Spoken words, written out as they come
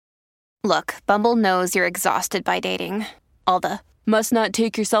Look, Bumble knows you're exhausted by dating. All the must not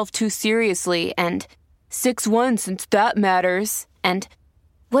take yourself too seriously and 6'1" since that matters. And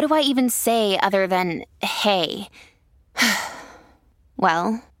what do I even say other than hey?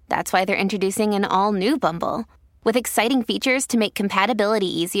 Well, that's why they're introducing an all-new Bumble with exciting features to make compatibility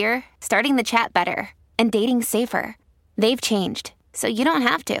easier, starting the chat better, and dating safer. They've changed, so you don't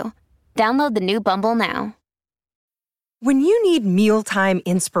have to. Download the new Bumble now. When you need mealtime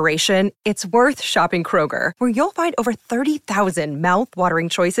inspiration, it's worth shopping Kroger, where you'll find over 30,000 mouth-watering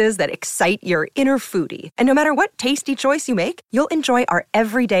choices that excite your inner foodie. And no matter what tasty choice you make, you'll enjoy our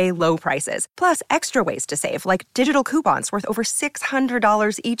everyday low prices, plus extra ways to save, like digital coupons worth over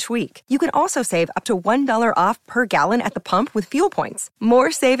 $600 each week. You can also save up to $1 off per gallon at the pump with fuel points.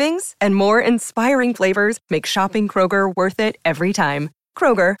 More savings and more inspiring flavors make shopping Kroger worth it every time.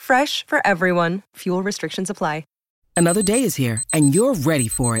 Kroger, fresh for everyone. Fuel restrictions apply. Another day is here, and you're ready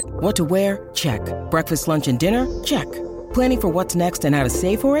for it. What to wear? Check. Breakfast, lunch, and dinner? Check. Planning for what's next and how to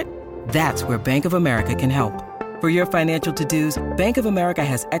save for it? That's where Bank of America can help. For your financial to-dos, Bank of America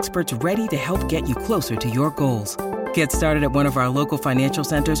has experts ready to help get you closer to your goals. Get started at one of our local financial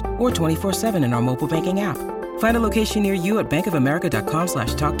centers or 24/7 in our mobile banking app. Find a location near you at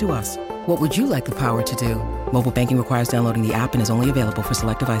bankofamerica.com/talktous. What would you like the power to do? Mobile banking requires downloading the app and is only available for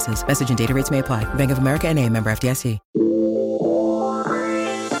select devices. Message and data rates may apply. Bank of America N.A., member FDIC.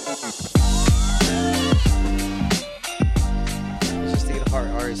 Just thinking of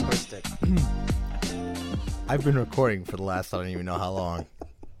Ari's horse stick. I've been recording for the last, I don't even know how long.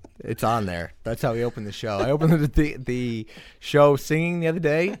 It's on there. That's how we opened the show. I opened the show singing the other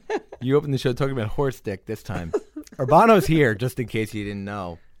day. You opened the show talking about horse stick this time. Urbano's here, just in case you didn't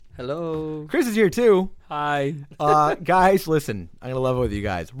know. Hello. Chris is here, too. Hi. Guys, listen. I'm going to level with you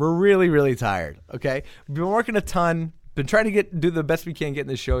guys. We're really, really tired, okay? We've been working a ton. Been trying to do the best we can getting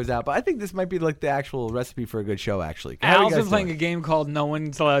the shows out, but I think this might be like the actual recipe for a good show, actually. Al's been playing a game called No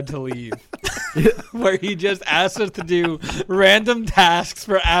One's Allowed to Leave, where he just asks us to do random tasks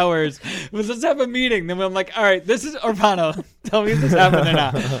for hours. Let's have a meeting. Then I'm like, all right, this is Urbano. Tell me if this happened or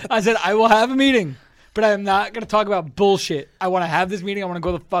not. I said, I will have a meeting, but I am not going to talk about bullshit. I want to have this meeting. I want to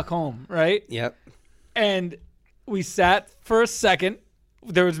go the fuck home, right? Yep. And we sat for a second.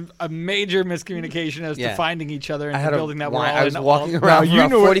 There was a major miscommunication as to finding each other in the building that we're all in. I was walking around for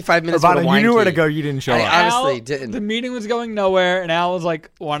about 45 minutes with a wine You knew where to key. go. You didn't show up. I honestly didn't. The meeting was going nowhere, and Al was like,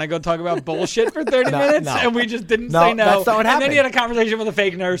 want to go talk about bullshit for 30 minutes? No. And we just didn't say no. That's not what happened. And then he had a conversation with a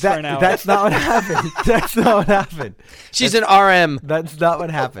fake nurse for an hour. That's not what happened. That's not what happened. She's an RM. That's not what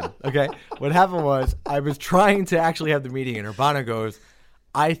happened, okay? What happened was I was trying to actually have the meeting, and Urbano goes,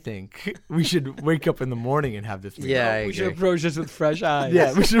 I think we should wake up in the morning and have this meeting. Yeah, we should approach this with fresh eyes.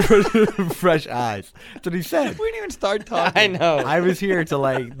 Yeah, we should approach this with fresh eyes. That's what he said. We didn't even start talking. I know. I was here till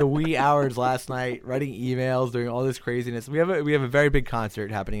like the wee hours last night, writing emails, doing all this craziness. We have a very big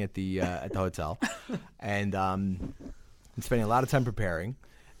concert happening at the hotel, and I'm spending a lot of time preparing.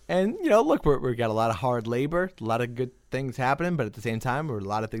 And look, we got a lot of hard labor, a lot of good things happening, but at the same time, a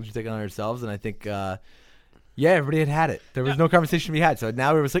lot of things we're taking on ourselves. And I think. Yeah, everybody had it. There was no conversation to be had. So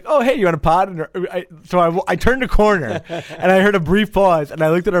now it was like, oh, hey, you want a pod? And so I turned a corner, and I heard a brief pause, and I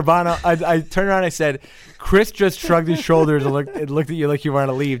looked at Urbano. I turned around and I said, Chris just shrugged his shoulders and looked at you like you wanted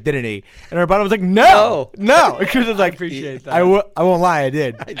to leave, didn't he? And Urbano was like, no. And Chris was like, I appreciate that. I won't lie, I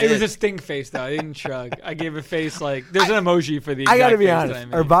did. It was a stink face, though. I didn't shrug. I gave a face like, there's an emoji for the I got to be face honest.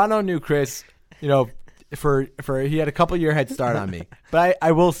 Urbano knew Chris, for he had a couple year head start on me. But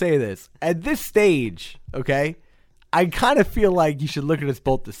I will say this. At this stage, okay, I kind of feel like you should look at us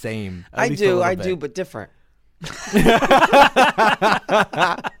both the same. I do, but different.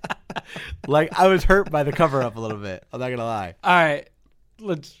 Like, I was hurt by the cover up a little bit. I'm not going to lie. All right.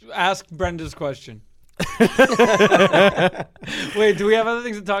 Let's ask Brenda's question. Wait, do we have other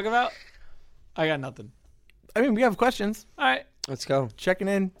things to talk about? I got nothing. I mean, we have questions. All right. Let's go. Checking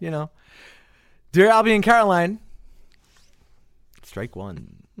in, Dear Albie and Caroline, strike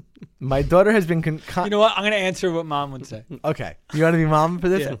one. My daughter has been... You know what? I'm going to answer what Mom would say. Okay. You want to be Mom for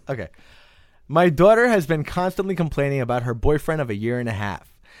this? Yeah. Okay. My daughter has been constantly complaining about her boyfriend of a year and a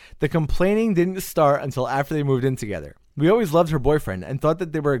half. The complaining didn't start until after they moved in together. We always loved her boyfriend and thought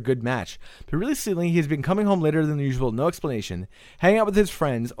that they were a good match. But recently, he has been coming home later than usual, no explanation, hanging out with his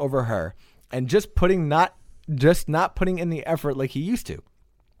friends over her, and just not putting in the effort like he used to.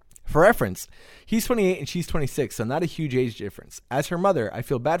 For reference, he's 28 and she's 26, so not a huge age difference. As her mother, I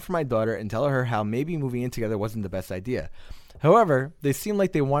feel bad for my daughter and tell her how maybe moving in together wasn't the best idea. However, they seem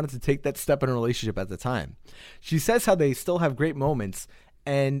like they wanted to take that step in a relationship at the time. She says how they still have great moments,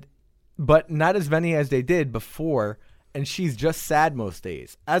 but not as many as they did before, and she's just sad most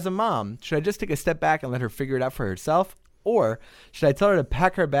days. As a mom, should I just take a step back and let her figure it out for herself? Or should I tell her to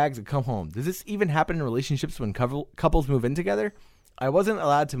pack her bags and come home? Does this even happen in relationships when couples move in together? I wasn't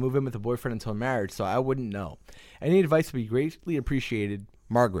allowed to move in with a boyfriend until marriage, so I wouldn't know. Any advice would be greatly appreciated.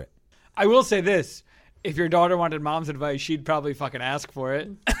 Margaret. I will say this. If your daughter wanted mom's advice, she'd probably fucking ask for it.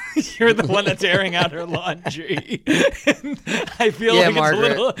 You're the one that's airing out her laundry. I feel like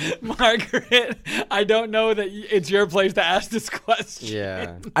Margaret. it's a little... Margaret, I don't know that it's your place to ask this question.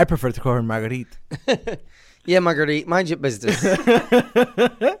 Yeah. I prefer to call her Marguerite. Yeah, Marguerite, mind your business.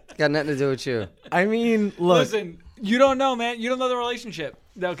 Got nothing to do with you. I mean, look. Listen, you don't know, man. You don't know the relationship,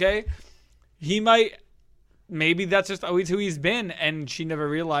 okay? He might... Maybe that's just always who he's been, and she never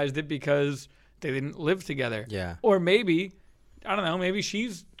realized it because they didn't live together. Yeah. Or maybe, I don't know, maybe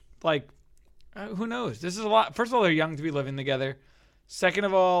she's like, who knows? This is a lot. First of all, they're young to be living together. Second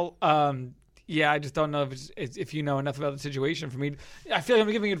of all, I just don't know if you know enough about the situation for me. I feel like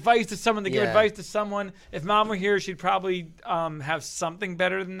I'm giving advice to someone to give advice to someone. If mom were here, she'd probably have something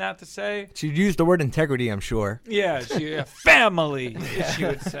better than that to say. She'd use the word integrity, I'm sure. Yeah, family, she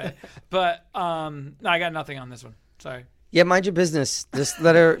would say. But no, I got nothing on this one. Sorry. Yeah, mind your business. Just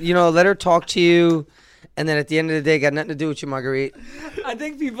let her talk to you. And then at the end of the day, got nothing to do with you, Marguerite. I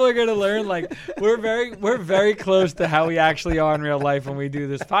think people are gonna learn like we're very close to how we actually are in real life when we do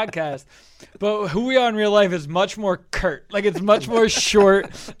this podcast. But who we are in real life is much more curt. Like it's much more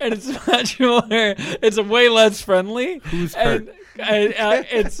short, and it's much more. It's way less friendly. Who's curt? And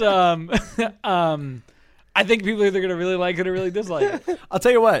it's I think people are either gonna really like it or really dislike it. I'll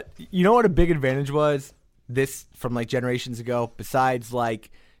tell you what. You know what a big advantage was this from like generations ago, besides like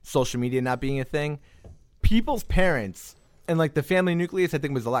social media not being a thing? People's parents and like the family nucleus, I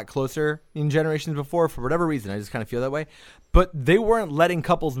think, was a lot closer in generations before for whatever reason. I just kind of feel that way. But they weren't letting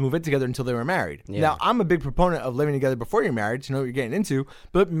couples move in together until they were married. Yeah. Now, I'm a big proponent of living together before you're married to know what you're getting into.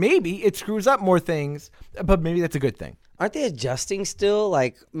 But maybe it screws up more things. But maybe that's a good thing. Aren't they adjusting still?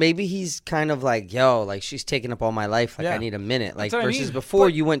 Like maybe he's kind of like, yo, like she's taking up all my life. Like I need a minute. Like versus before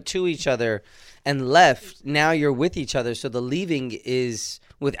you went to each other and left. Now you're with each other. So the leaving is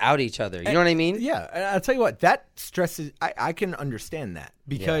without each other. You know what I mean? Yeah. And I'll tell you what, that stresses, I can understand that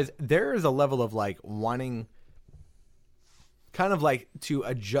because there is a level of like wanting kind of like to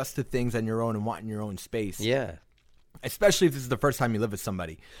adjust to things on your own and wanting your own space. Yeah. Especially if this is the first time you live with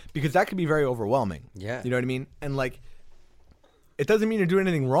somebody, because that could be very overwhelming. Yeah. You know what I mean? And like, it doesn't mean you're doing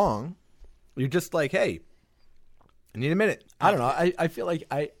anything wrong. You're just like, hey, I need a minute. I don't know. I feel like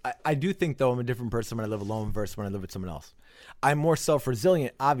I do think, though, I'm a different person when I live alone versus when I live with someone else. I'm more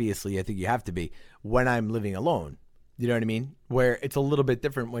self-resilient, obviously. I think you have to be when I'm living alone. You know what I mean? Where it's a little bit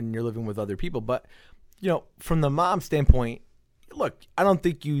different when you're living with other people. But, you know, from the mom standpoint, look, I don't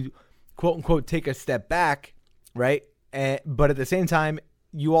think you, quote unquote, take a step back, right? But at the same time,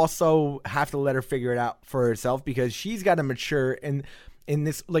 you also have to let her figure it out for herself because she's got to mature in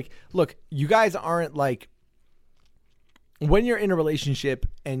this. Like, look, you guys aren't like, when you're in a relationship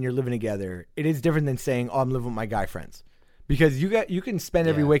and you're living together, it is different than saying, oh, I'm living with my guy friends. Because you can spend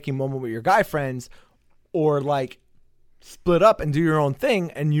every waking moment with your guy friends or like split up and do your own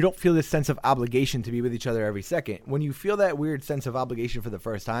thing, and you don't feel this sense of obligation to be with each other every second. When you feel that weird sense of obligation for the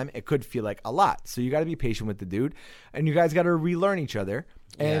first time, it could feel like a lot. So you got to be patient with the dude, and you guys got to relearn each other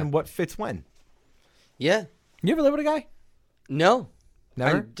and what fits when. Yeah. You ever live with a guy? No.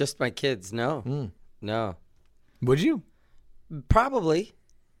 Never? Just my kids. No. No. Would you? Probably.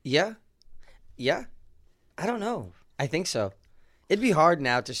 Yeah. Yeah. I don't know. I think so. It'd be hard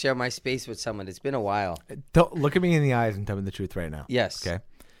now to share my space with someone. It's been a while. Don't look at me in the eyes and tell me the truth right now. Yes. Okay.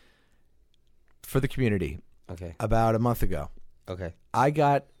 For the community. Okay. About a month ago. Okay. I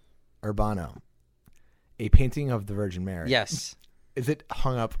got Urbano a painting of the Virgin Mary. Yes. Is it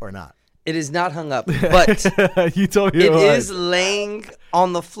hung up or not? It is not hung up, but you told me it was. is laying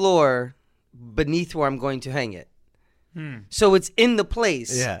on the floor beneath where I'm going to hang it. So it's in the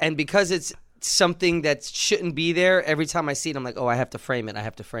place. Yeah. And because it's something that shouldn't be there, every time I see it, I'm like, oh, I have to frame it. I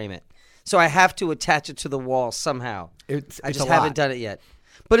have to frame it. So I have to attach it to the wall somehow. I just haven't done it yet.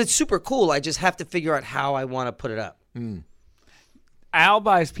 But it's super cool. I just have to figure out how I want to put it up. Al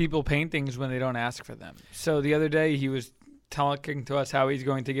buys people paintings when they don't ask for them. So the other day he was talking to us how he's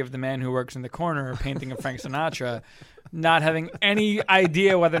going to give the man who works in the corner a painting of Frank Sinatra, not having any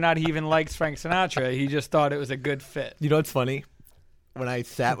idea whether or not he even likes Frank Sinatra. He just thought it was a good fit. You know what's funny? When I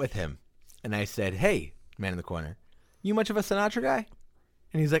sat with him and I said, hey, man in the corner, you much of a Sinatra guy?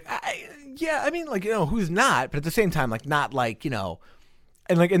 And he's like, yeah, I mean, like, you know, who's not? But at the same time, like, not like, you know,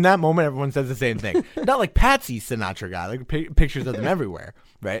 and like in that moment, everyone says the same thing. Not like Patsy Sinatra guy, like pictures of them everywhere,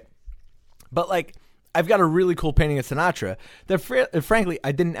 right? But like, I've got a really cool painting of Sinatra that, frankly,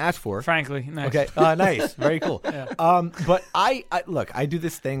 I didn't ask for. Frankly, nice. Okay, nice, very cool. Yeah. But I look, I do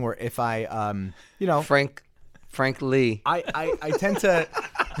this thing where if I, Frank Lee, I tend to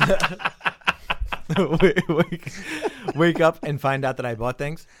wake up and find out that I bought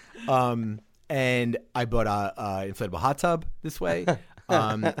things, and I bought a inflatable hot tub this way.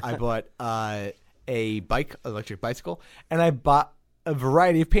 I bought a electric bicycle, and I bought a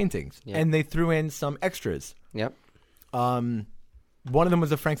variety of paintings, and they threw in some extras. Yep. One of them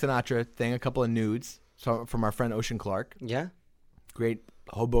was a Frank Sinatra thing, a couple of nudes from our friend Ocean Clark. Yeah. Great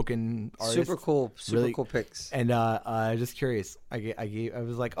Hoboken artist. Super cool pics. And just curious, I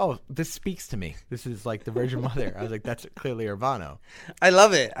was like, oh, this speaks to me. This is like the Virgin Mother. I was like, that's clearly Urbano. I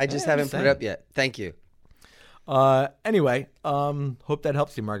love it. I just haven't put it up yet. Thank you. Anyway, hope that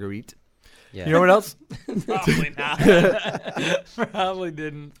helps you, Marguerite. Yeah. You know what else? Probably not. Probably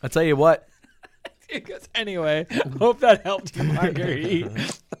didn't. I'll tell you what. Anyway, hope that helped you,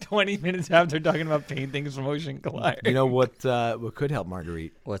 Marguerite. 20 minutes after talking about paintings from Ocean Clark. You know what could help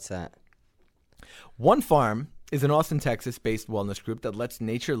Marguerite? What's that? One Farm is an Austin, Texas-based wellness group that lets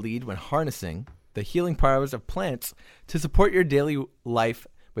nature lead when harnessing the healing powers of plants to support your daily life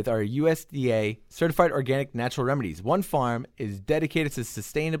with our USDA certified organic natural remedies. One Farm is dedicated to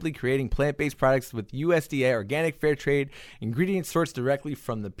sustainably creating plant-based products with USDA organic fair trade ingredients sourced directly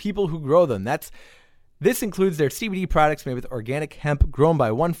from the people who grow them. This includes their CBD products made with organic hemp grown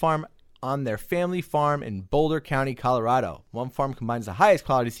by One Farm on their family farm in Boulder County, Colorado. One Farm combines the highest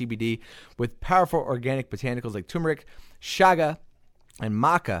quality CBD with powerful organic botanicals like turmeric, chaga, and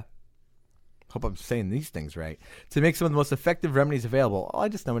maca. Hope I'm saying these things right. To make some of the most effective remedies available. I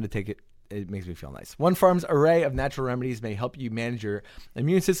just know when to take it. It makes me feel nice. One Farm's array of natural remedies may help you manage your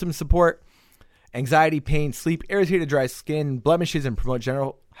immune system support, anxiety, pain, sleep, irritated dry skin, blemishes, and promote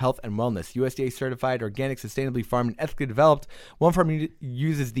general health and wellness. USDA certified, organic, sustainably farmed, and ethically developed. One Farm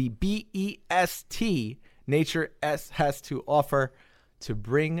uses the BEST Nature has to offer to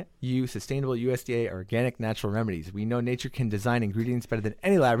bring you sustainable USDA organic natural remedies. We know nature can design ingredients better than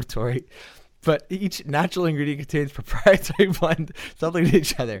any laboratory, but each natural ingredient contains proprietary blend of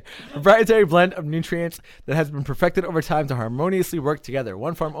nutrients that has been perfected over time to harmoniously work together.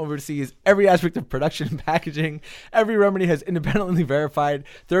 One Farm oversees every aspect of production and packaging. Every remedy has independently verified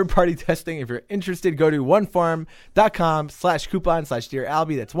third-party testing. If you're interested, go to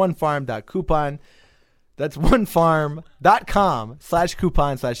onefarm.com/coupon/DearAlbie. That's onefarm.coupon. That's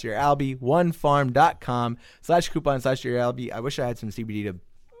onefarm.com/coupon/DearAlbie. Onefarm.com/coupon/DearAlbie. I wish I had some CBD to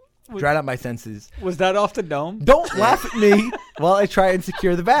drown out my senses. Was that off the dome? Don't laugh at me while I try and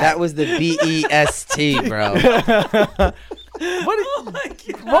secure the bag. That was the BEST, bro.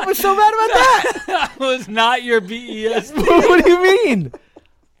 What was so bad about that? That was not your BEST. What do you mean?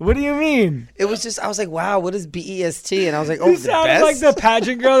 What do you mean? It was just, I was like, wow, what is BEST? And I was like, oh, you the sounded best? like the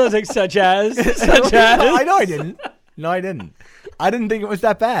pageant girl that was like, such as. I know I didn't. No, I didn't. I didn't think it was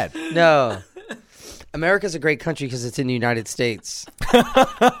that bad. No. America's a great country because it's in the United States.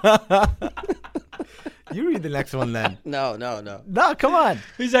 You read the next one then. No. No, come on.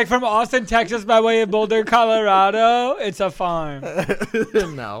 He's like, from Austin, Texas, by way of Boulder, Colorado. It's a farm.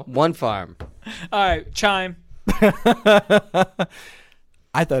 No. One Farm. All right, Chime.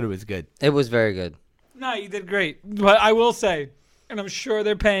 I thought it was good. It was very good. No, you did great. But I will say, and I'm sure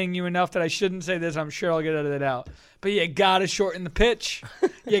they're paying you enough that I shouldn't say this. I'm sure I'll get edited out. But you got to shorten the pitch.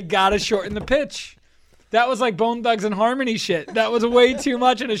 That was like Bone Thugs and Harmony shit. That was way too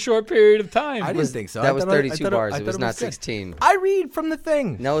much in a short period of time. I didn't think so. That was 32 bars. It was not 16. I read from the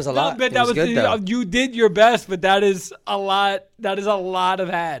thing. No, it was a lot. But it was good, though. You did your best, but that is a lot. That is a lot of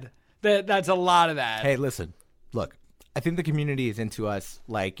ad. That's a lot of ad. Hey, listen. Look, I think the community is into us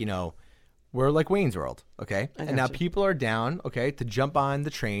like, we're like Wayne's World, okay? And now people are down, okay, to jump on the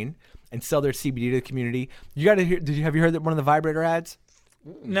train and sell their CBD to the community. You got to hear. Have you heard that one of the vibrator ads?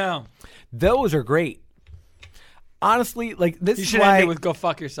 No. Those are great. Honestly, like this you is should why end it with "Go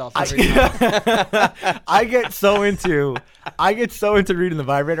fuck yourself." Every time. I get so into reading the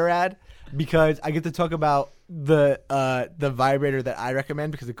vibrator ad because I get to talk about the vibrator that I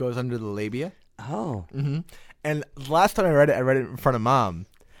recommend because it goes under the labia. Oh. Mm-hmm. And the last time I read it in front of Mom,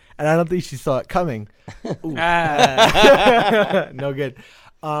 and I don't think she saw it coming. No good.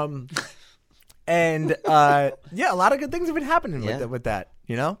 And a lot of good things have been happening with that.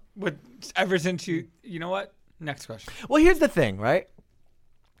 Ever since you know what? Next question. Well, here's the thing, right?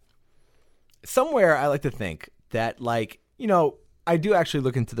 Somewhere I like to think that, I do actually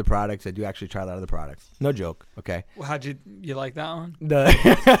look into the products. I do actually try a lot of the products. No joke. Okay. Well, how'd you like that one?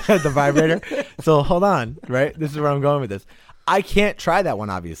 The vibrator. So hold on, right? This is where I'm going with this. I can't try that one,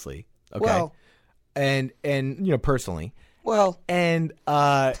 obviously. Okay. Well, and personally. Well, and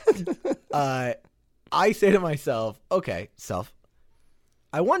I say to myself, okay, self,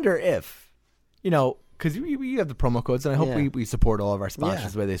 I wonder if, because we have the promo codes, and I hope we support all of our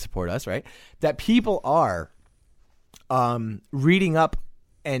sponsors the way they support us, right? That people are reading up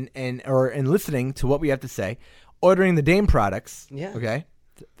and listening to what we have to say, ordering the Dame products. Yeah. Okay.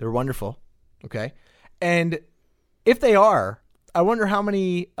 They're wonderful. Okay. And if they are, I wonder how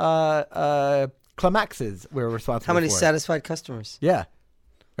many Climaxes we're responsible for. How many satisfied customers? Yeah.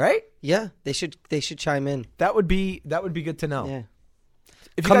 Right? Yeah. They should chime in. That would be good to know. Yeah.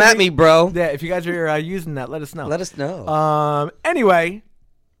 Come at me, bro. Yeah, if you guys are using that, let us know. Let us know. Anyway,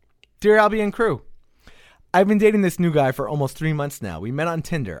 dear Albie and crew, I've been dating this new guy for almost 3 months now. We met on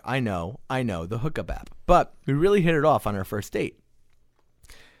Tinder. I know, the hookup app. But we really hit it off on our first date.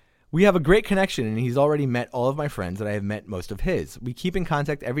 We have a great connection, and he's already met all of my friends, and I have met most of his. We keep in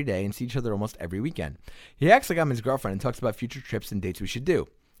contact every day and see each other almost every weekend. He acts like I'm his girlfriend and talks about future trips and dates we should do.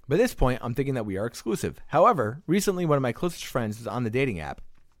 By this point, I'm thinking that we are exclusive. However, recently one of my closest friends was on the dating app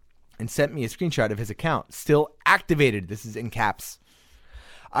and sent me a screenshot of his account, still activated. This is in caps.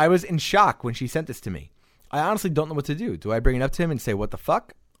 I was in shock when she sent this to me. I honestly don't know what to do. Do I bring it up to him and say, what the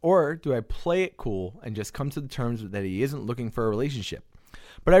fuck? Or do I play it cool and just come to the terms that he isn't looking for a relationship?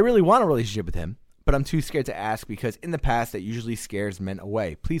 But I really want a relationship with him, but I'm too scared to ask because in the past that usually scares men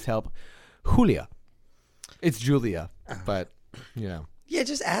away. Please help. Julia. It's Julia, but, Yeah,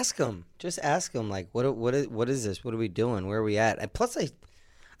 just ask him. Just ask him, like, what is this? What are we doing? Where are we at? And plus,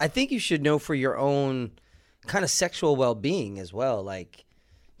 I think you should know for your own kind of sexual well-being as well. Like,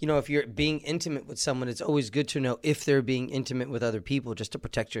 if you're being intimate with someone, it's always good to know if they're being intimate with other people just to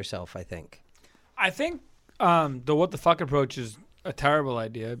protect yourself, I think. I think the what the fuck approach is a terrible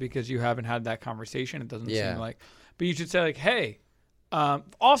idea because you haven't had that conversation. It doesn't seem like. But you should say, like, hey,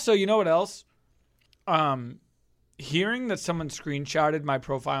 also, you know what else? Hearing that someone screenshotted my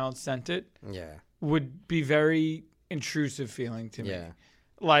profile and sent it would be very intrusive feeling to me. Yeah.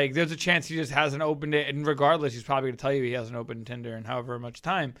 Like, there's a chance he just hasn't opened it, and regardless, he's probably going to tell you he hasn't opened Tinder in however much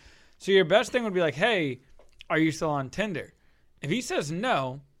time. So your best thing would be like, hey, are you still on Tinder? If he says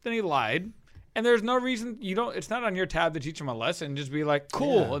no, then he lied. And there's no reason it's not on your tab to teach him a lesson. Just be like,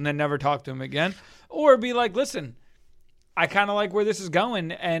 cool, and then never talk to him again. Or be like, listen, I kind of like where this is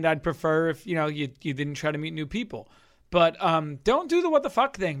going, and I'd prefer if, you didn't try to meet new people. But don't do the what the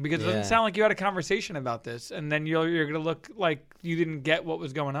fuck thing because it doesn't sound like you had a conversation about this. And then you're going to look like you didn't get what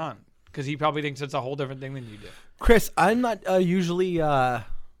was going on because he probably thinks it's a whole different thing than you do. Chris, I'm not usually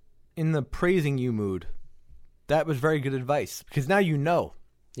in the praising you mood. That was very good advice because now you know.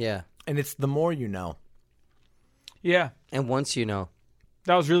 Yeah. And it's the more you know. Yeah. And once you know.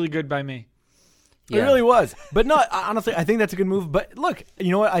 That was really good by me. Yeah. It really was. But no, honestly, I think that's a good move. But look,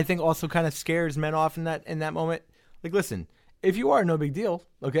 you know what I think also kind of scares men off in that moment? Like, listen, if you are, no big deal,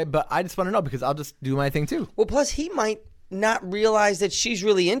 okay? But I just want to know because I'll just do my thing too. Well, plus he might not realize that she's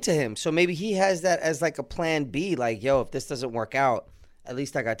really into him. So maybe he has that as like a plan B. Like, yo, if this doesn't work out, at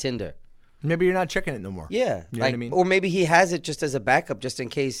least I got Tinder. Maybe you're not checking it no more. Yeah. You know what I mean? Or maybe he has it just as a backup, just in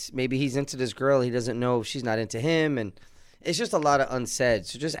case maybe he's into this girl. He doesn't know if she's not into him. And it's just a lot of unsaid.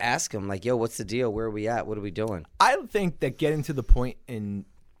 So just ask him, like, yo, what's the deal? Where are we at? What are we doing? I think that getting to the point and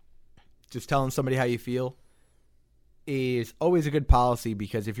just telling somebody how you feel is always a good policy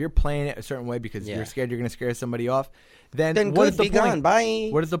because if you're playing it a certain way because you're scared you're going to scare somebody off, then what is the point? Gone. Bye.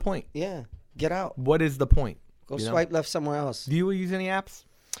 What is the point? Yeah. Get out. What is the point? Go swipe left somewhere else. Do you use any apps?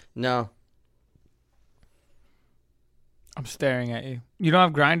 No. I'm staring at you. You don't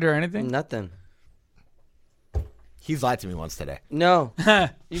have Grindr or anything? Nothing. He's lied to me once today. No.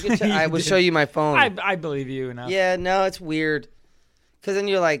 You can. I will show you my phone. I believe you enough. Yeah. No, it's weird. Because then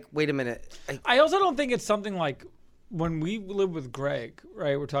you're like, wait a minute. I also don't think it's something like when we lived with Greg,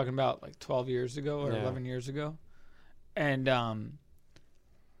 right? We're talking about like 12 years ago or 11 years ago. And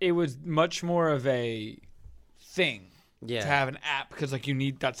it was much more of a thing to have an app because like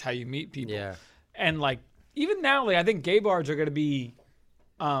that's how you meet people. Yeah. And like even now, like I think gay bars are going to be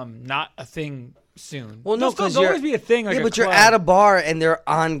not a thing soon. Well, no, because there'll always be a thing. Like but you're at a bar and they're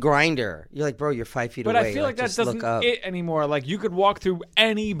on Grindr. You're like, bro, you're 5 feet away. But I feel like that doesn't it anymore. Like you could walk through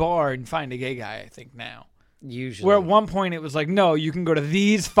any bar and find a gay guy. I think now. Usually. Where at one point it was like, no, you can go to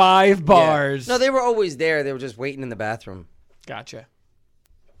these 5 bars. Yeah. No, they were always there. They were just waiting in the bathroom. Gotcha.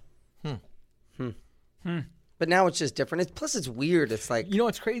 But now it's just different. Plus, it's weird. It's like... You know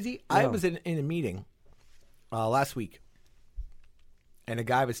what's crazy? I was in a meeting last week, and a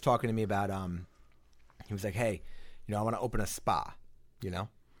guy was talking to me about... he was like, hey, I want to open a spa,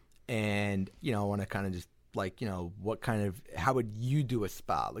 and, I want to kind of just like, how would you do a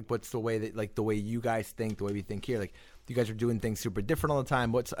spa? Like, what's the way that, like, the way you guys think, the way we think here? Like, you guys are doing things super different all the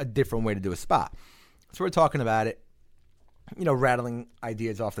time. What's a different way to do a spa? So we're talking about it, rattling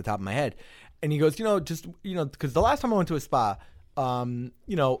ideas off the top of my head. And he goes, because the last time I went to a spa, he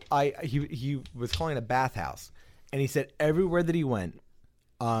was calling it a bathhouse. And he said everywhere that he went,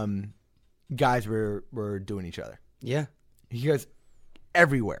 guys were doing each other. Yeah. He goes,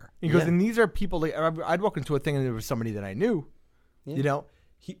 everywhere. He goes, and these are people. Like, I'd walk into a thing and there was somebody that I knew, I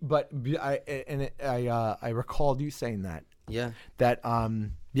recalled you saying that. Yeah. That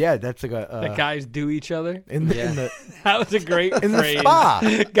that's like that guys do each other. That was a great in phrase. The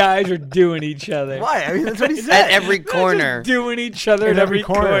spa. Guys are doing each other. Why? I mean, that's what he said. At every corner. Doing each other at every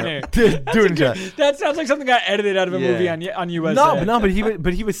corner. Doing each other. That sounds like something got edited out of a movie on USA.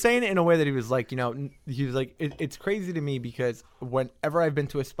 But he was saying it in a way that he was like, he was like, it's crazy to me because whenever I've been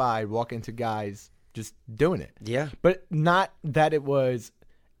to a spa, I walk into guys just doing it. Yeah. But not that it was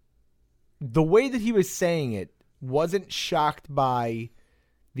the way that he was saying it wasn't shocked by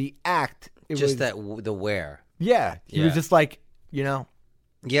the act. It just was that the wear. Yeah. He was just like, Yeah.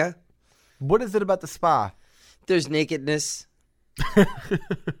 What is it about the spa? There's nakedness.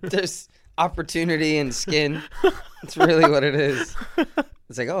 There's opportunity in skin. That's really what it is.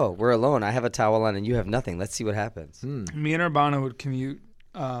 It's like, oh, we're alone. I have a towel on and you have nothing. Let's see what happens. Me and Urbano would commute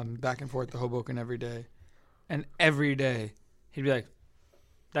back and forth to Hoboken every day. And every day he'd be like,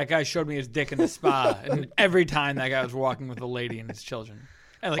 that guy showed me his dick in the spa. And every time that guy was walking with a lady and his children.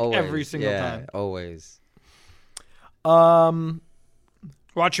 And like always, every single time. Always.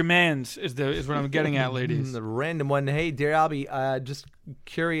 Watch your mans is what I'm getting at, ladies. The random one. Hey, dear Albie, just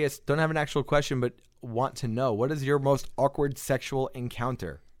curious. Don't have an actual question, but want to know. What is your most awkward sexual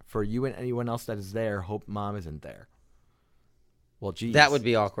encounter for you and anyone else that is there? Hope mom isn't there. Well, geez. That would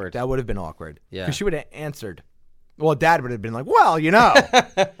be awkward. That would have been awkward. Yeah. Because she would have answered. Well, Dad would have been like, well,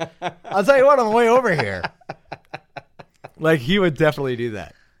 I'll tell you what, on the way over here. Like, he would definitely do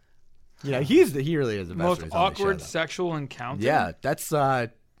that. Yeah, he really is the best. Most awkward sexual encounter? Yeah, that's,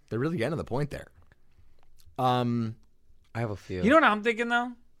 they're really getting to the point there. I have a few. You know what I'm thinking,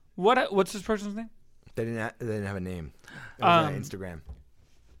 though? What's this person's name? They didn't have a name. It was on Instagram.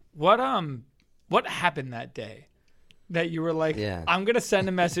 What happened that day? That you were like, I'm going to send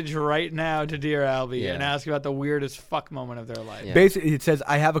a message right now to Dear Albie and ask about the weirdest fuck moment of their life. Yeah. Basically, it says,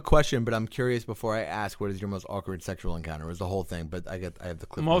 I have a question, but I'm curious before I ask, what is your most awkward sexual encounter? It was the whole thing, but I have the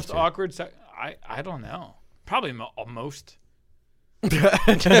clip. Most awkward I don't know. Probably most. I'm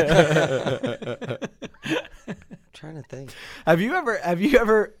trying to think. Have you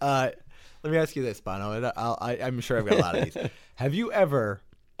ever, let me ask you this, Bono. I'm sure I've got a lot of these. Have you ever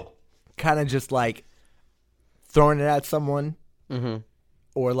kind of just like, throwing it at someone,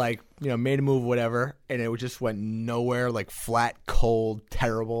 or like, made a move, whatever, and it just went nowhere, like flat, cold,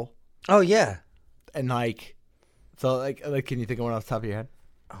 terrible. Oh yeah, and like, so like, can you think of one off the top of your head?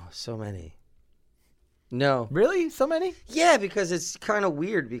 Oh, so many. No, really, so many? Yeah, because it's kind of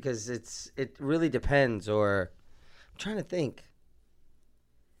weird because it really depends. Or I'm trying to think.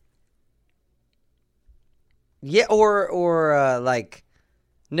 Yeah, or like,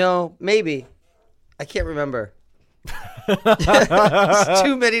 no, maybe I can't remember. It's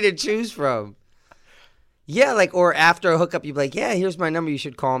too many to choose from. Yeah, like, or after a hookup, you'd be like, yeah, here's my number, you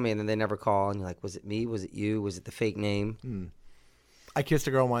should call me. And then they never call. And you're like, was it me? Was it you? Was it the fake name? I kissed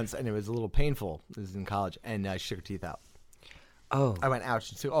a girl once, and it was a little painful. This was in college, and she took her teeth out. Oh. I went,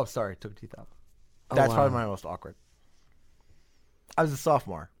 ouch. Oh, sorry, took her teeth out. That's probably my most awkward. I was a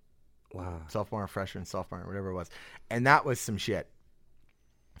sophomore. Wow. Sophomore, freshman, sophomore, whatever it was. And that was some shit.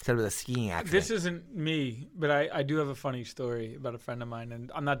 Instead of a skiing accident. This isn't me, but I do have a funny story about a friend of mine,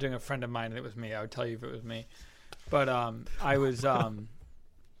 and I'm not doing a friend of mine, and it was me. I would tell you if it was me. But I was,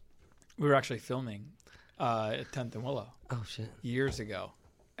 we were actually filming at 10th and Willow. Oh, shit. Years ago.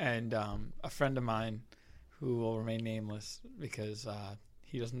 And a friend of mine who will remain nameless because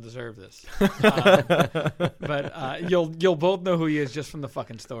he doesn't deserve this. But you'll both know who he is just from the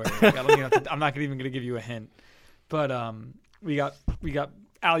fucking story. Like, I'm not even going to give you a hint. But we got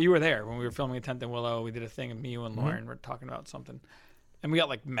Al, you were there when we were filming at 10th and Willow. We did a thing, and me, you, and Lauren were talking about something. And we got,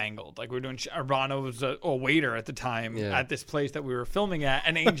 like, mangled. Like, we were doing Urbano was a waiter at the time at this place that we were filming at.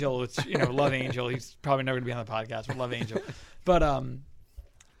 And Angel, which, love Angel. He's probably never going to be on the podcast, but love Angel. But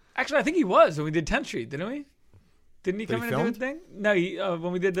actually, I think he was when we did 10th Street, didn't we? Didn't he come in and do his thing? No,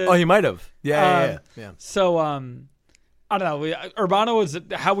 when we did the... Oh, he might have. Yeah. So, I don't know. Urbano was...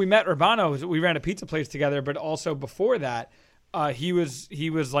 How we met Urbano was we ran a pizza place together, but also before that, he was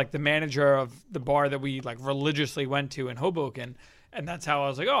like the manager of the bar that we like religiously went to in Hoboken, And that's how I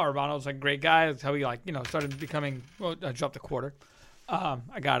was like, oh, Urbano's like a great guy. That's how he like, started becoming, well, I dropped a quarter.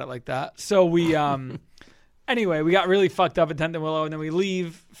 I got it like that. So we, anyway, we got really fucked up at 10th and Willow, and then we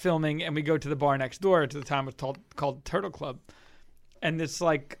leave filming and we go to the bar next door. To the time it was called Turtle Club. And it's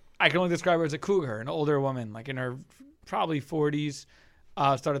like, I can only describe her as a cougar, an older woman, like in her probably 40s,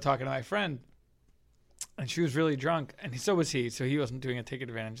 started talking to my friend. And she was really drunk, and so was he. So he wasn't doing a take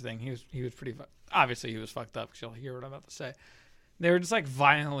advantage thing. He was pretty, obviously he was fucked up, because you'll hear what I'm about to say. They were just like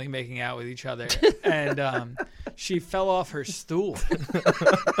violently making out with each other, and she fell off her stool,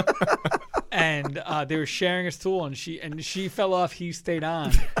 and they were sharing a stool, and she fell off. He stayed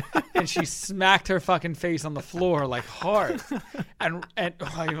on, and she smacked her fucking face on the floor like hard, and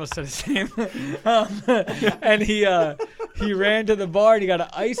I almost said the same. And he ran to the bar and he got an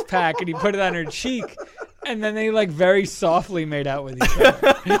ice pack and he put it on her cheek. And then they like very softly made out with each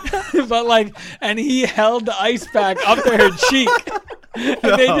other. But like, and he held the ice pack up to her cheek.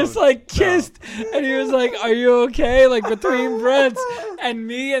 And they just like kissed. And he was like, "Are you okay?" Like between breaths. And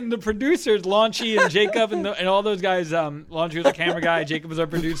me and the producers, Launchy and Jacob and all those guys, Launchy was a camera guy, Jacob was our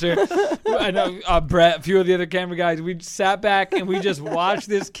producer. I know Brett, a few of the other camera guys. We sat back and we just watched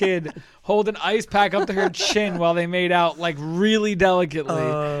this kid hold an ice pack up to her chin while they made out, like really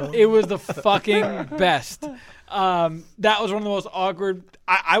delicately. It was the fucking best. That was one of the most awkward.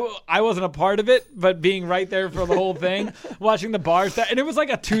 I wasn't a part of it, but being right there for the whole thing, watching the bar staff, and it was like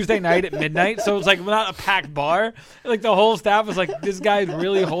a Tuesday night at midnight, so it was like not a packed bar. Like the whole staff was like, this guy's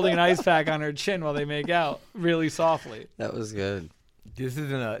really holding an ice pack on her chin while they make out, really softly. That was good. This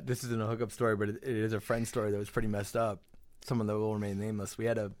isn't a hookup story, but it is a friend story that was pretty messed up. Someone that will remain nameless. We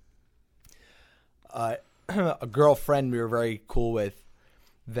had a girlfriend we were very cool with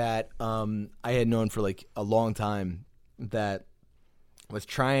that I had known for like a long time that was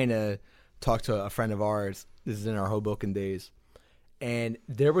trying to talk to a friend of ours. This is in our Hoboken days. And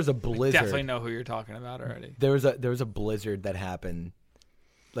there was a blizzard. I definitely know who you're talking about already. There was a blizzard that happened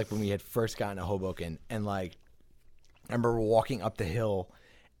like when we had first gotten to Hoboken, and like I remember walking up the hill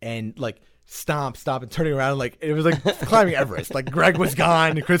and like stop and turning around, like it was like climbing Everest. Like Greg was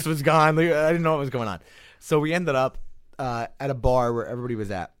gone, Chris was gone. Like, I didn't know what was going on. So we ended up at a bar where everybody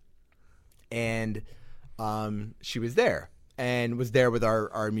was at, and she was there and was there with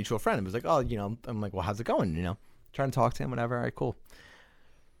our mutual friend. And was like, oh, I'm like, well, how's it going? Trying to talk to him, whatever. All right, cool.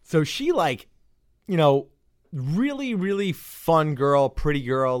 So she like, really, really fun girl, pretty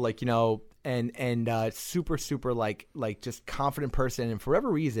girl, like, and super, super like just confident person. And for whatever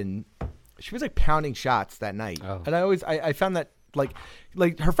reason, she was like pounding shots that night. Oh. And I found that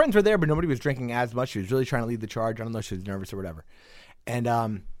like her friends were there, but nobody was drinking as much. She was really trying to lead the charge. I don't know if she was nervous or whatever.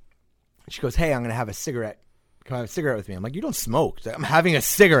 And she goes, "Hey, I'm going to have a cigarette. Come have a cigarette with me." I'm like, "You don't smoke." She's like, "I'm having a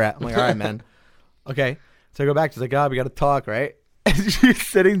cigarette." I'm like, "All right, man." Okay. So I go back. She's like, "Oh, we got to talk, right?" And she's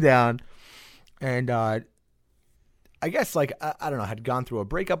sitting down. And I guess like, I don't know, had gone through a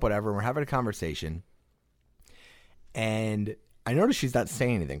breakup, whatever. And we're having a conversation. And I noticed she's not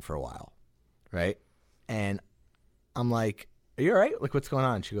saying anything for a while. Right? And I'm like, "Are you all right? Like, what's going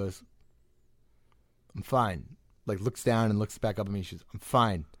on?" She goes, "I'm fine." Like, looks down and looks back up at me. She's, "I'm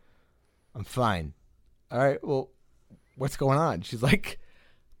fine. I'm fine." All right, well, what's going on? She's like,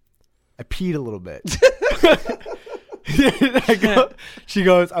 "I peed a little bit." She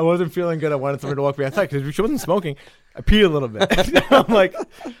goes, "I wasn't feeling good. I wanted someone to walk me outside," because she wasn't smoking. "I peed a little bit." I'm like,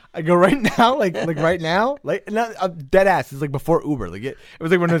 I go, "Right now? Like right now?" Like, not, I'm dead ass. It's like before Uber. Like it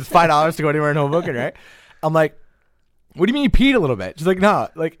was like when it was $5 to go anywhere in Hoboken, right? I'm like, "What do you mean you peed a little bit?" She's like, "No."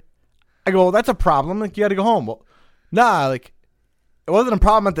 Like, I go, "Well, that's a problem. Like, you got to go home." "Well, nah, like, it wasn't a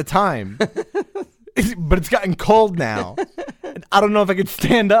problem at the time, but it's gotten cold now, and I don't know if I could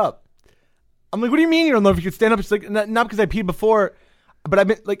stand up." I'm like, "What do you mean you don't know if you could stand up?" She's like, not because I peed before, but I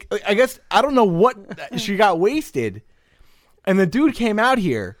mean, like, I guess, I don't know what, she got wasted. And the dude came out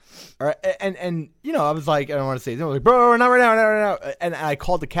here, and I was like, I don't want to say it. I was like, "Bro, not right now, not right now." And I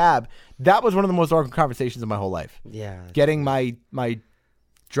called the cab. That was one of the most awkward conversations of my whole life. Yeah. Getting my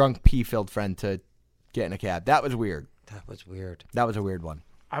drunk pee-filled friend to get in a cab. That was weird. That was weird. That was a weird one.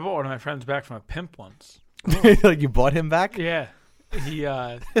 I bought one of my friends back from a pimp once. Like, you bought him back? Yeah. He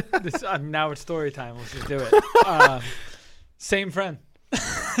now it's story time. Let's just do it. Same friend.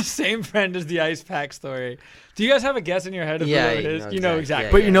 Same friend as the ice pack story. Do you guys have a guess in your head of who it is? You know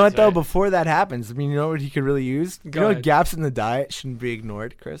exactly. But you know what, though? Right. Before that happens, I mean, you know what he could really use? Go you know ahead. What gaps in the diet shouldn't be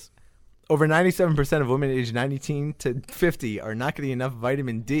ignored, Chris? Over 97% of women aged 19 to 50 are not getting enough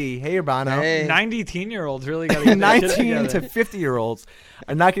vitamin D. Hey, Urbano. Hey. 19-year-olds really got to get 19 to 50-year-olds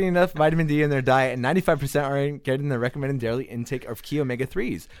are not getting enough vitamin D in their diet, and 95% aren't getting the recommended daily intake of key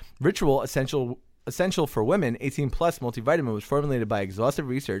omega-3s. Ritual Essential Essential for Women 18 Plus multivitamin was formulated by exhaustive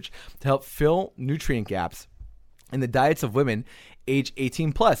research to help fill nutrient gaps in the diets of women age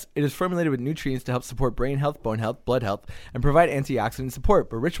 18 plus. It is formulated with nutrients to help support brain health, bone health, blood health, and provide antioxidant support.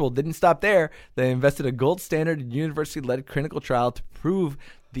 But Ritual didn't stop there. They invested a gold standard university-led clinical trial to prove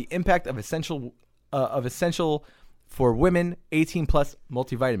the impact of Essential for Women 18 plus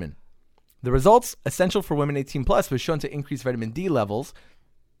multivitamin. The results, Essential for Women 18 plus, was shown to increase vitamin D levels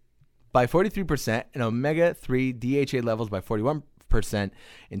by 43% and omega-3 DHA levels by 41%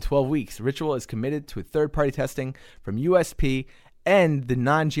 in 12 weeks. Ritual is committed to third-party testing from USP and the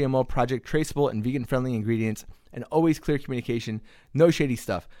non-GMO Project Traceable and vegan-friendly ingredients, and always clear communication. No shady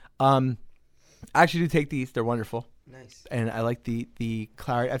stuff. I actually do take these. They're wonderful. Nice. And I like the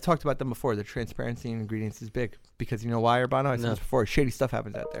clarity. I've talked about them before. The transparency in ingredients is big. Because you know why, Urbano? I said this before. Shady stuff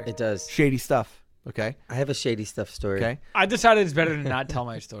happens out there. It does. Shady stuff. Okay. I have a shady stuff story. Okay. I decided it's better to not tell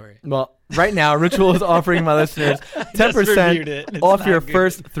my story. Well, right now, Ritual is offering my listeners 10% off your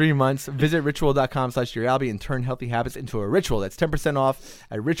first 3 months. Visit ritual.com/DearAlbie and turn healthy habits into a ritual. That's 10% off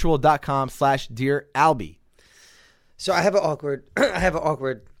at ritual.com/DearAlbie. So I have an awkward.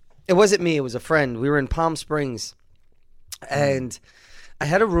 It wasn't me. It was a friend. We were in Palm Springs, and I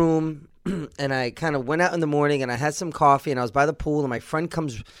had a room. And I kind of went out in the morning and I had some coffee and I was by the pool and my friend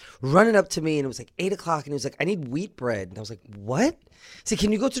comes running up to me and it was like 8 o'clock and he was like, I need wheat bread. And I was like, what? He said,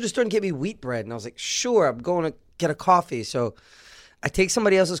 can you go to the store and get me wheat bread? And I was like, sure, I'm going to get a coffee. So I take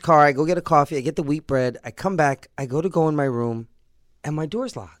somebody else's car, I go get a coffee, I get the wheat bread, I come back, I go in my room and my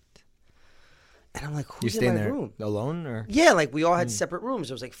door's locked. And I'm like, who's in my room? Alone or? Yeah, like we all had separate rooms.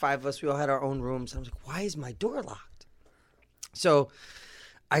 There was like 5 of us, we all had our own rooms. And I was like, why is my door locked? So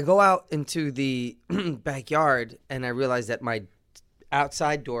I go out into the backyard and I realize that my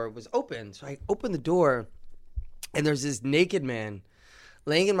outside door was open. So I open the door and there's this naked man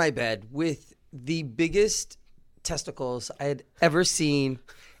laying in my bed with the biggest testicles I had ever seen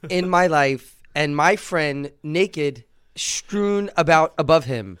in my life and my friend naked strewn about above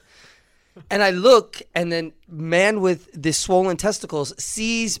him. And I look, and then man with the swollen testicles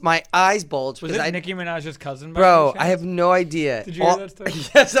sees my eyes bulge. Was it Nicki Minaj's cousin? Bro, I have no idea. Did you hear that story?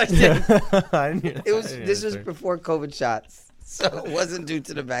 Yes, I did. I didn't hear that. This was before COVID shots, so it wasn't due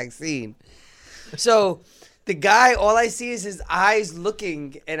to the vaccine. So the guy, all I see is his eyes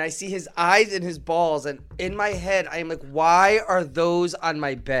looking, and I see his eyes and his balls, and in my head, I am like, why are those on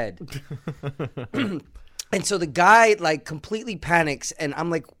my bed? And so the guy like completely panics, and I'm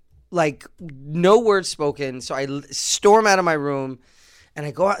like no words spoken. So I storm out of my room and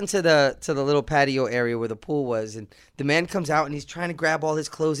I go out into the little patio area where the pool was. And the man comes out and he's trying to grab all his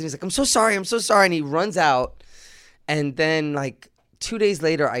clothes. And he's like, I'm so sorry. And he runs out. And then like 2 days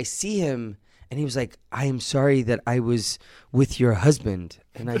later, I see him and he was like, I am sorry that I was with your husband.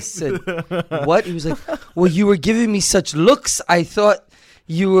 And I said, what? He was like, well, you were giving me such looks. I thought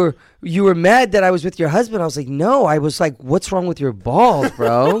you were mad that I was with your husband. I was like, no. I was like, what's wrong with your balls,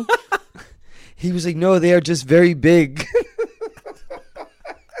 bro? He was like, no, they are just very big.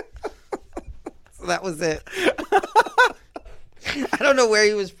 So that was it. I don't know where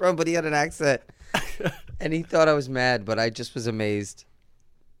he was from, but he had an accent. And he thought I was mad, but I just was amazed.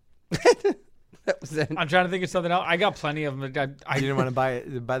 That was it. I'm trying to think of something else. I got plenty of them. I didn't want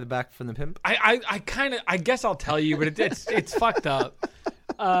to buy the back from the pimp? I guess I'll tell you, but it's fucked up.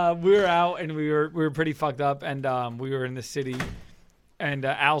 We were out and we were pretty fucked up, and we were in the city, and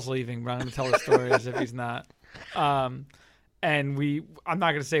Al's leaving, but I'm gonna tell the story as if he's not. And I'm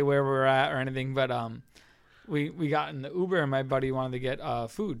not gonna say where we're at or anything, but we got in the Uber and my buddy wanted to get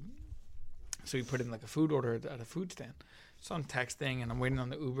food, so we put in like a food order at a food stand. So I'm texting and I'm waiting on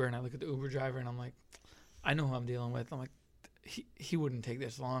the Uber, and I look at the Uber driver and I'm like, I know who I'm dealing with. I'm like, he wouldn't take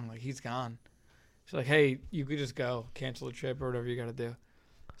this long. Like, he's gone. She's like, hey, you could just go cancel the trip or whatever you got to do.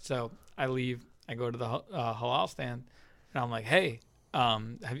 So I leave. I go to the halal stand, and I'm like, hey,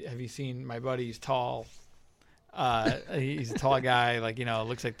 have you seen my buddy? He's tall. He's a tall guy. Like,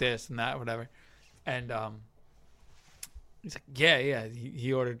 looks like this and that, whatever. And he's like, yeah.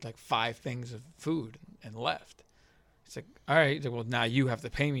 He ordered like 5 things of food and left. He's like, all right. He's like, well, now you have to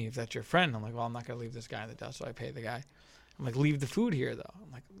pay me if that's your friend. I'm like, well, I'm not going to leave this guy in the dust, so I pay the guy. I'm like, leave the food here, though. I'm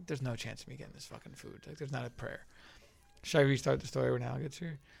like, there's no chance of me getting this fucking food. Like, there's not a prayer. Should I restart the story when Al gets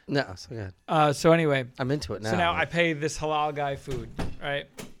here? No, so good. So anyway. I'm into it now. So now I pay this halal guy food, right?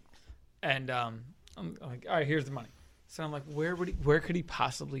 And I'm like, all right, here's the money. So I'm like, where could he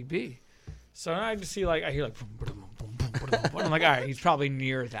possibly be? So I just see I hear boom, boom, boom, boom, boom, boom. I'm like, all right, he's probably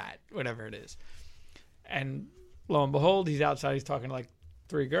near that, whatever it is. And lo and behold, he's outside. He's talking to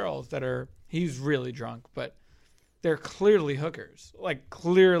 3 girls he's really drunk, but they're clearly hookers, like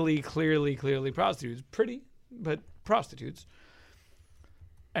clearly prostitutes, pretty, but prostitutes.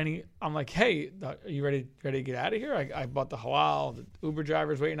 And I'm like, hey, are you ready to get out of here? I bought the halal. The Uber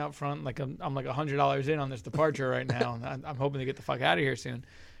driver's waiting out front. Like I'm like $100 in on this departure right now. And I'm hoping to get the fuck out of here soon.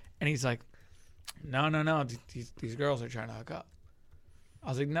 And he's like, no. These girls are trying to hook up. I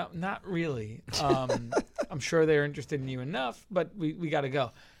was like, no, not really. I'm sure they're interested in you enough, but we got to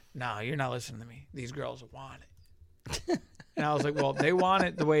go. No, you're not listening to me. These girls want it. And I was like, well, they want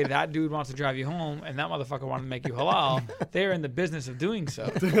it the way that dude wants to drive you home, and that motherfucker wanted to make you halal. They're in the business of doing so.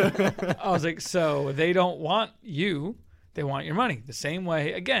 I was like, so they don't want you. They want your money. The same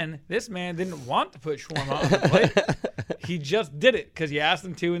way, again, this man didn't want to put shawarma on the plate. He just did it because you asked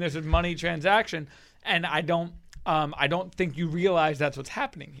him to, and there's a money transaction. And I don't think you realize that's what's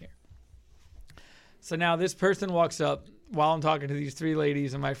happening here. So now this person walks up while I'm talking to these three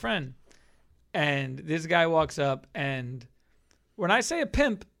ladies and my friend. And this guy walks up, and when I say a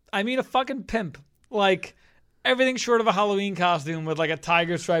pimp, I mean a fucking pimp. Like, everything short of a Halloween costume with, like, a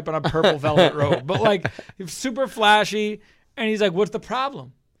tiger stripe on a purple velvet robe. But, like, super flashy. And he's like, what's the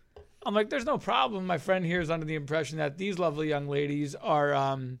problem? I'm like, there's no problem. My friend here is under the impression that these lovely young ladies are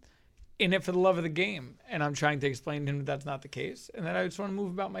in it for the love of the game. And I'm trying to explain to him that that's not the case, and that I just want to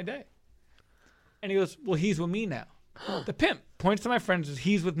move about my day. And he goes, well, he's with me now. The pimp points to my friend and says,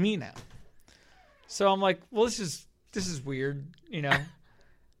 he's with me now. So I'm like, well, this is weird, you know?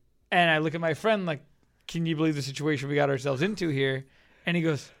 And I look at my friend like, can you believe the situation we got ourselves into here? And he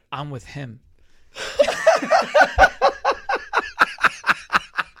goes, I'm with him.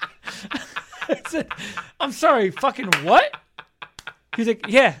 I said, I'm sorry, fucking what? He's like,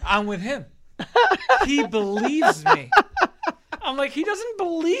 yeah, I'm with him. He believes me. I'm like, he doesn't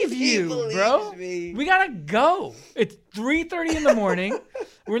believe you, bro. Me. We gotta go. It's 3:30 in the morning.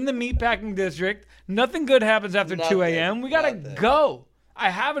 We're in the meatpacking district. Nothing good happens after 2 a.m. We gotta go. I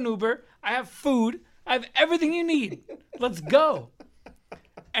have an Uber. I have food. I have everything you need. Let's go.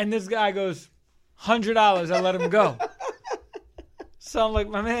 And this guy goes, $100. I let him go. So I'm like,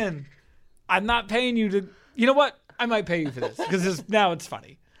 my man, I'm not paying you to. You know what? I might pay you for this because now it's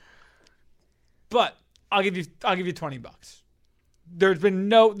funny. But I'll give you $20. This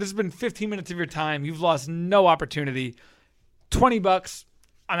has been 15 minutes of your time. You've lost no opportunity. $20.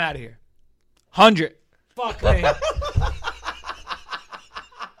 I'm out of here. 100. Fuck me.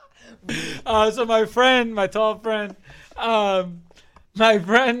 So my friend, my tall friend,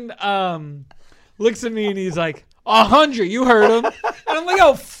 looks at me and he's like, 100. You heard him. And I'm like,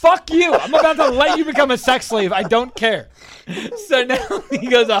 oh, fuck you. I'm about to let you become a sex slave. I don't care. So now he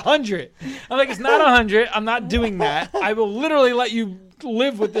goes 100. I'm like, it's not 100. I'm not doing that. I will literally let you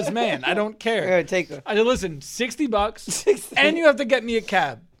live with this man. I don't care. I said, listen, $60, and you have to get me a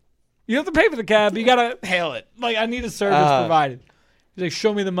cab. You have to pay for the cab, but you gotta hail it. Like, I need a service provided. He's like,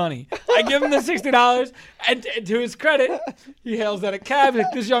 show me the money. I give him the $60, and to his credit, he hails out a cab. He's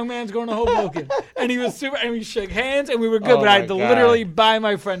like, this young man's going to Hoboken. And he was super, and we shook hands, and we were good, but I had to literally buy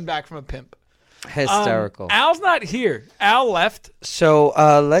my friend back from a pimp. Hysterical. Al's not here. Al left. So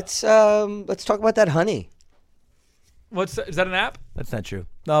let's talk about that Honey. Is that an app? That's not true.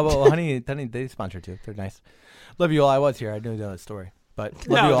 No, well, Honey, they sponsor too. They're nice. Love you all. I was here. I didn't know that story, but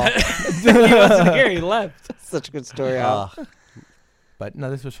love you all. He wasn't here. He left. Such a good story, Al. But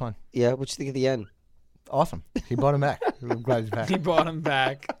no, this was fun. Yeah, what'd you think of the end? Awesome. He bought him back. I'm glad he's back. He bought him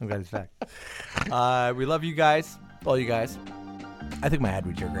back. I'm glad he's back. We love you guys, all you guys. I think my ad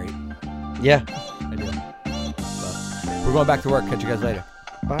reads are great. Yeah, I do. But we're going back to work. Catch you guys later.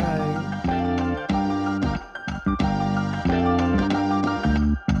 Bye.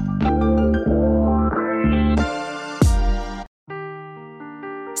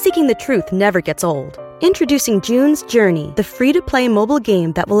 Seeking the truth never gets old. Introducing June's Journey, the free-to-play mobile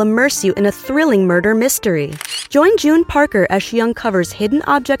game that will immerse you in a thrilling murder mystery. Join June Parker as she uncovers hidden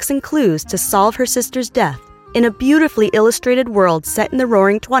objects and clues to solve her sister's death in a beautifully illustrated world set in the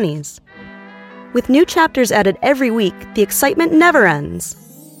Roaring '20s. With new chapters added every week, the excitement never ends.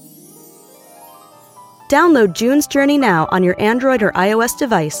 Download June's Journey now on your Android or iOS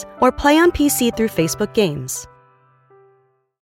device, or play on PC through Facebook Games.